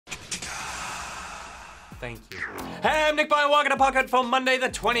Thank you. Hey, I'm NichBoy, welcome to Pocket for Monday the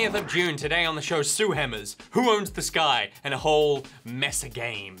 20th of June. Today on the show, SUEHAMMERS, Who Owns the Sky, and a whole mess of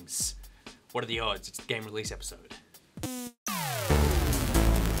games. What are the odds? It's the game release episode.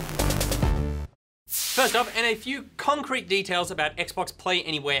 First off, and a few concrete details about Xbox Play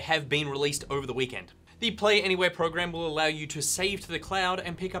Anywhere have been released over the weekend. The Play Anywhere program will allow you to save to the cloud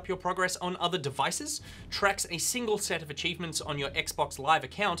and pick up your progress on other devices, tracks a single set of achievements on your Xbox Live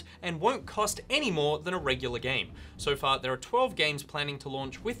account, and won't cost any more than a regular game. So far, there are 12 games planning to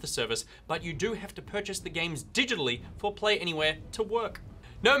launch with the service, but you do have to purchase the games digitally for Play Anywhere to work.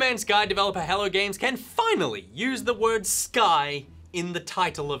 No Man's Sky developer Hello Games can finally use the word Sky in the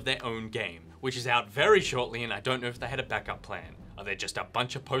title of their own game, which is out very shortly, and I don't know if they had a backup plan. Are there just a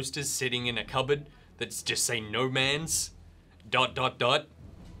bunch of posters sitting in a cupboard that just say No Man's ...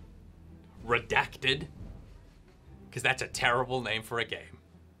 Redacted? Because that's a terrible name for a game.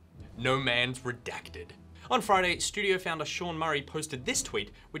 No Man's Redacted. On Friday, studio founder Sean Murray posted this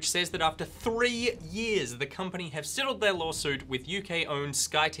tweet, which says that after 3 years, the company have settled their lawsuit with UK-owned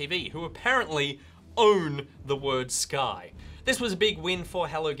Sky TV, who apparently own the word Sky. This was a big win for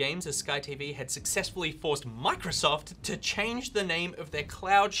Hello Games, as Sky TV had successfully forced Microsoft to change the name of their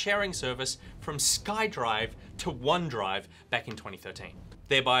cloud sharing service from SkyDrive to OneDrive back in 2013,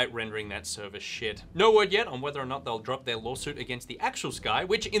 thereby rendering that service shit. No word yet on whether or not they'll drop their lawsuit against the actual Sky,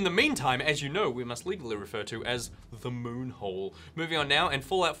 which in the meantime, as you know, we must legally refer to as the Moonhole. Moving on now, and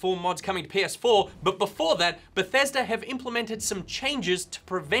Fallout 4 mods coming to PS4, but before that, Bethesda have implemented some changes to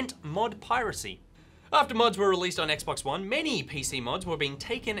prevent mod piracy. After mods were released on Xbox One, many PC mods were being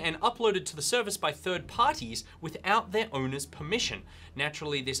taken and uploaded to the service by third parties without their owner's permission.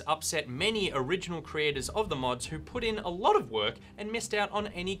 Naturally, this upset many original creators of the mods who put in a lot of work and missed out on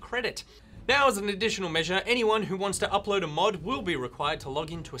any credit. Now, as an additional measure, anyone who wants to upload a mod will be required to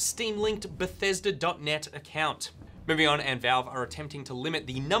log into a Steam-linked Bethesda.net account. Moving on, and Valve are attempting to limit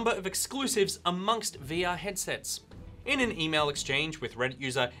the number of exclusives amongst VR headsets. In an email exchange with Reddit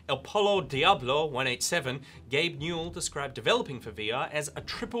user El Polo Diablo 187, Gabe Newell described developing for VR as a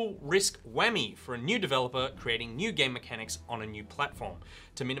triple risk whammy for a new developer creating new game mechanics on a new platform.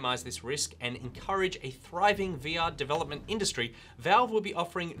 To minimize this risk and encourage a thriving VR development industry, Valve will be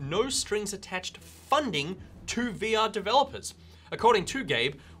offering no strings attached funding to VR developers. According to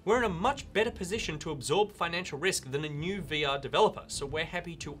Gabe, we're in a much better position to absorb financial risk than a new VR developer, so we're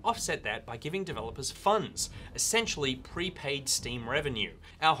happy to offset that by giving developers funds, essentially prepaid Steam revenue.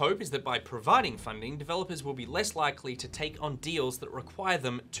 Our hope is that by providing funding, developers will be less likely to take on deals that require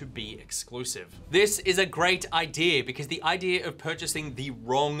them to be exclusive. This is a great idea, because the idea of purchasing the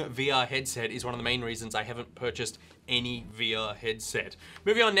wrong VR headset is one of the main reasons I haven't purchased any VR headset.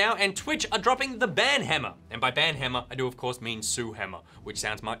 Moving on now, and Twitch are dropping the ban hammer. And by ban hammer, I do of course mean sue hammer, which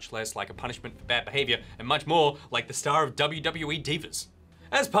sounds much less like a punishment for bad behavior and much more like the star of WWE Divas.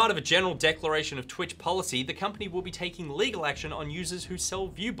 As part of a general declaration of Twitch policy, the company will be taking legal action on users who sell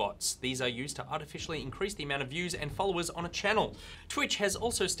view bots. These are used to artificially increase the amount of views and followers on a channel. Twitch has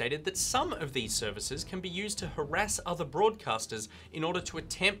also stated that some of these services can be used to harass other broadcasters in order to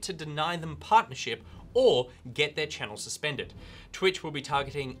attempt to deny them partnership or get their channel suspended. Twitch will be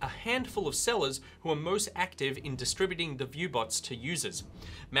targeting a handful of sellers who are most active in distributing the viewbots to users.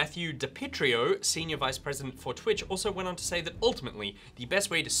 Matthew DiPietro, Senior Vice President for Twitch, also went on to say that ultimately, the best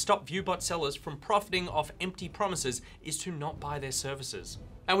way to stop viewbot sellers from profiting off empty promises is to not buy their services.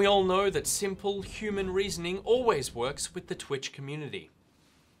 And we all know that simple human reasoning always works with the Twitch community.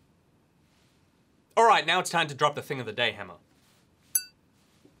 All right, now it's time to drop the thing of the day hammer.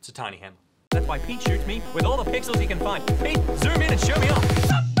 It's a tiny hammer. That's why Pete shoots me with all the pixels he can find. Pete, zoom in and show me off.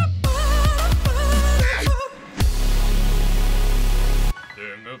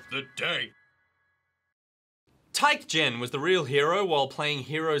 Thing of the day. Tyke Jen was the real hero while playing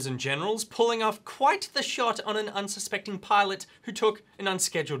heroes and generals, pulling off quite the shot on an unsuspecting pilot who took an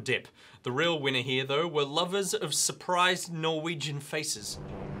unscheduled dip. The real winner here, though, were lovers of surprised Norwegian faces.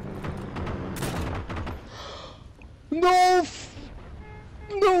 No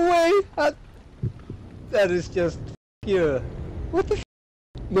way! That is just yeah. What the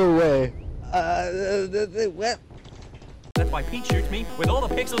No way. What? That's why Pete shoots me with all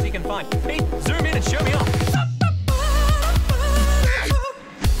the pixels he can find. Pete, zoom in and show me off.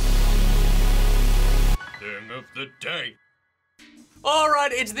 Thing of the day.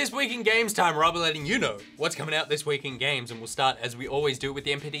 Alright, it's This Week in Games time, where I'll be letting you know what's coming out this week in games, and we'll start, as we always do, with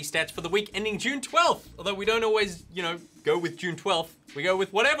the NPD stats for the week ending June 12th. Although we don't always, go with June 12th. We go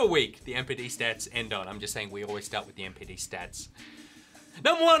with whatever week the NPD stats end on. I'm just saying we always start with the NPD stats.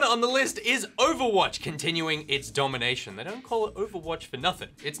 Number 1 on the list is Overwatch, continuing its domination. They don't call it Overwatch for nothing.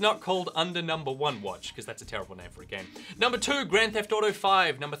 It's not called Under Number 1 Watch, because that's a terrible name for a game. Number 2, Grand Theft Auto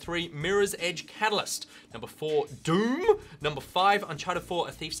 5. Number 3, Mirror's Edge Catalyst. Number 4, Doom. Number 5, Uncharted 4,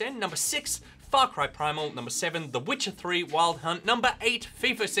 A Thief's End. Number 6, Far Cry Primal. Number 7, The Witcher 3, Wild Hunt. Number 8,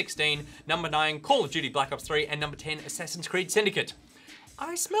 FIFA 16. Number 9, Call of Duty Black Ops 3. And number 10, Assassin's Creed Syndicate.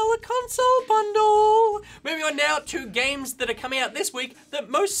 I smell a console bundle! Moving on now to games that are coming out this week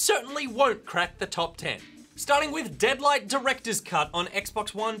that most certainly won't crack the top 10. Starting with Deadlight Director's Cut on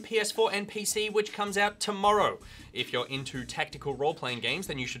Xbox One, PS4 and PC, which comes out tomorrow. If you're into tactical role-playing games,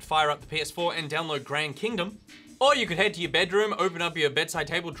 then you should fire up the PS4 and download Grand Kingdom. Or you could head to your bedroom, open up your bedside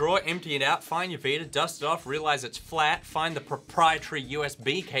table drawer, empty it out, find your Vita, dust it off, realize it's flat, find the proprietary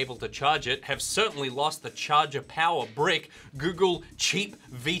USB cable to charge it, have certainly lost the charger power brick, Google cheap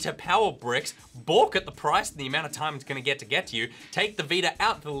Vita power bricks, balk at the price and the amount of time it's gonna get to you, take the Vita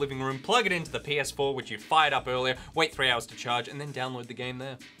out to the living room, plug it into the PS4, which you fired up earlier, wait 3 hours to charge, and then download the game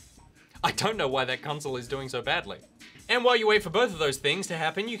there. I don't know why that console is doing so badly. And while you wait for both of those things to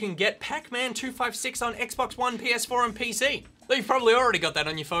happen, you can get Pac-Man 256 on Xbox One, PS4, and PC. Though you've probably already got that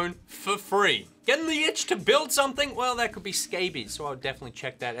on your phone for free. Getting the itch to build something? Well, that could be scabies, so I would definitely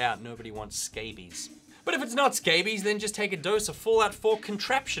check that out. Nobody wants scabies. But if it's not scabies, then just take a dose of Fallout 4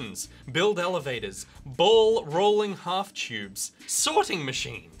 contraptions, build elevators, ball rolling half tubes, sorting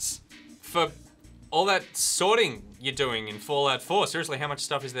machines. For all that sorting you're doing in Fallout 4. Seriously, how much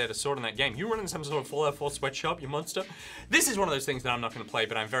stuff is there to sort in that game? You running some sort of Fallout 4 sweatshop, you monster? This is one of those things that I'm not gonna play,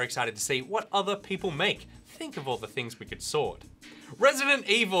 but I'm very excited to see what other people make. Think of all the things we could sort. Resident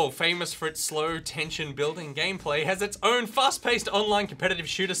Evil, famous for its slow tension building gameplay, has its own fast-paced online competitive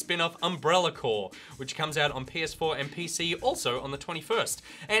shooter spin-off Umbrella Corps, which comes out on PS4 and PC also on the 21st.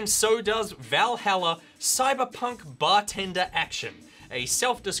 And so does Valhalla Cyberpunk Bartender Action, a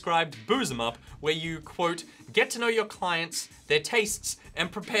self-described booze 'em up where you, quote, get to know your clients, their tastes,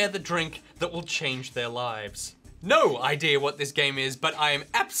 and prepare the drink that will change their lives. No idea what this game is, but I am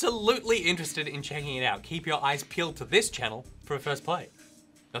absolutely interested in checking it out. Keep your eyes peeled to this channel for a first play.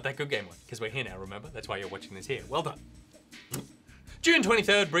 Not that good game one, because we're here now, remember? That's why you're watching this here. Well done. June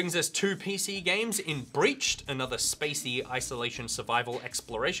 23rd brings us 2 PC games in Breached, another spacey isolation survival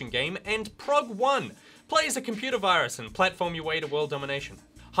exploration game, and Prog 1. Play as a computer virus and platform your way to world domination.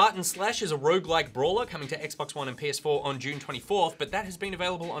 Heart and Slash is a roguelike brawler coming to Xbox One and PS4 on June 24th, but that has been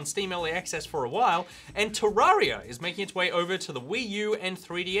available on Steam Early Access for a while, and Terraria is making its way over to the Wii U and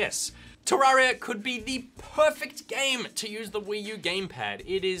 3DS. Terraria could be the perfect game to use the Wii U gamepad.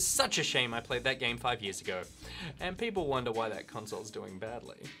 It is such a shame I played that game 5 years ago, and people wonder why that console's doing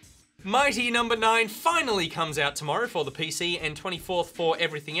badly. Mighty No.9 finally comes out tomorrow for the PC and 24th for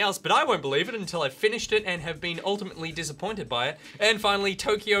everything else, but I won't believe it until I've finished it and have been ultimately disappointed by it. And finally,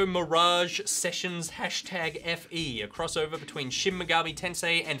 Tokyo Mirage Sessions #FE, a crossover between Shin Megami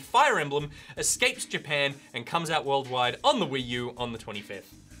Tensei and Fire Emblem, escapes Japan and comes out worldwide on the Wii U on the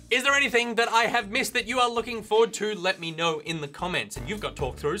 25th. Is there anything that I have missed that you are looking forward to? Let me know in the comments. And you've got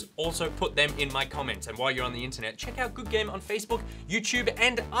talkthroughs, also put them in my comments. And while you're on the internet, check out Good Game on Facebook, YouTube,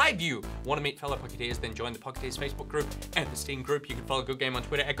 and iView. Want to meet fellow Pocketeers? Then join the Pocketeers Facebook group and the Steam group. You can follow Good Game on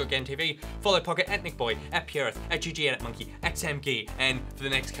Twitter at GoodGameTV, follow Pocket at NichBoy, at Pierreth, at GG@Monkey, at SamGee, and for the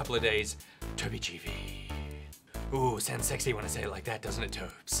next couple of days, TobyGV. Ooh, sounds sexy when I say it like that, doesn't it,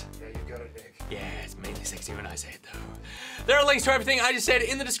 Tobes? Yeah, you got it, Nick. Yeah, it's mainly sexy when I say it, though. There are links to everything I just said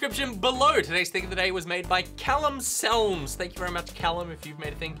in the description below. Today's Thing of the Day was made by Callum Selms. Thank you very much, Callum. If you've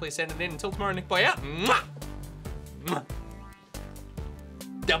made a thing, please send it in. Until tomorrow, NichBoy out. Mwah! Mwah.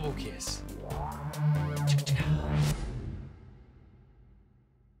 Double kiss.